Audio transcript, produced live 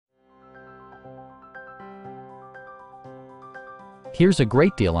Here's a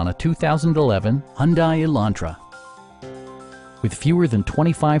great deal on a 2011 Hyundai Elantra. With fewer than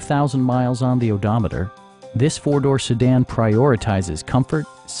 25,000 miles on the odometer, this four-door sedan prioritizes comfort,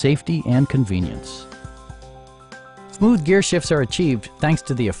 safety, and convenience. Smooth gear shifts are achieved thanks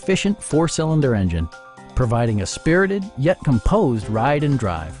to the efficient four-cylinder engine, providing a spirited yet composed ride and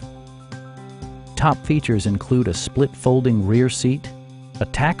drive. Top features include a split folding rear seat, a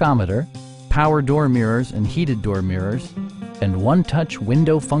tachometer, power door mirrors and heated door mirrors, and one-touch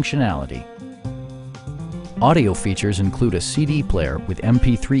window functionality. Audio features include a CD player with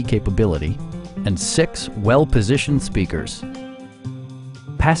MP3 capability and 6 well-positioned speakers.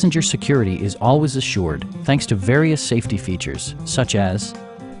 Passenger security is always assured thanks to various safety features such as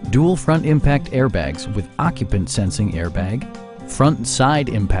dual front impact airbags with occupant sensing airbag, front and side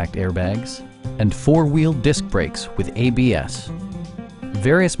impact airbags, and 4-wheel disc brakes with ABS.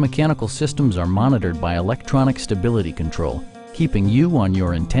 Various mechanical systems are monitored by electronic stability control, keeping you on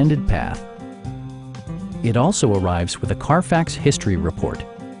your intended path. It also arrives with a Carfax history report,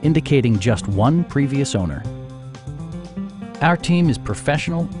 indicating just one previous owner. Our team is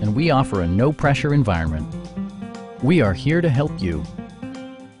professional and we offer a no-pressure environment. We are here to help you.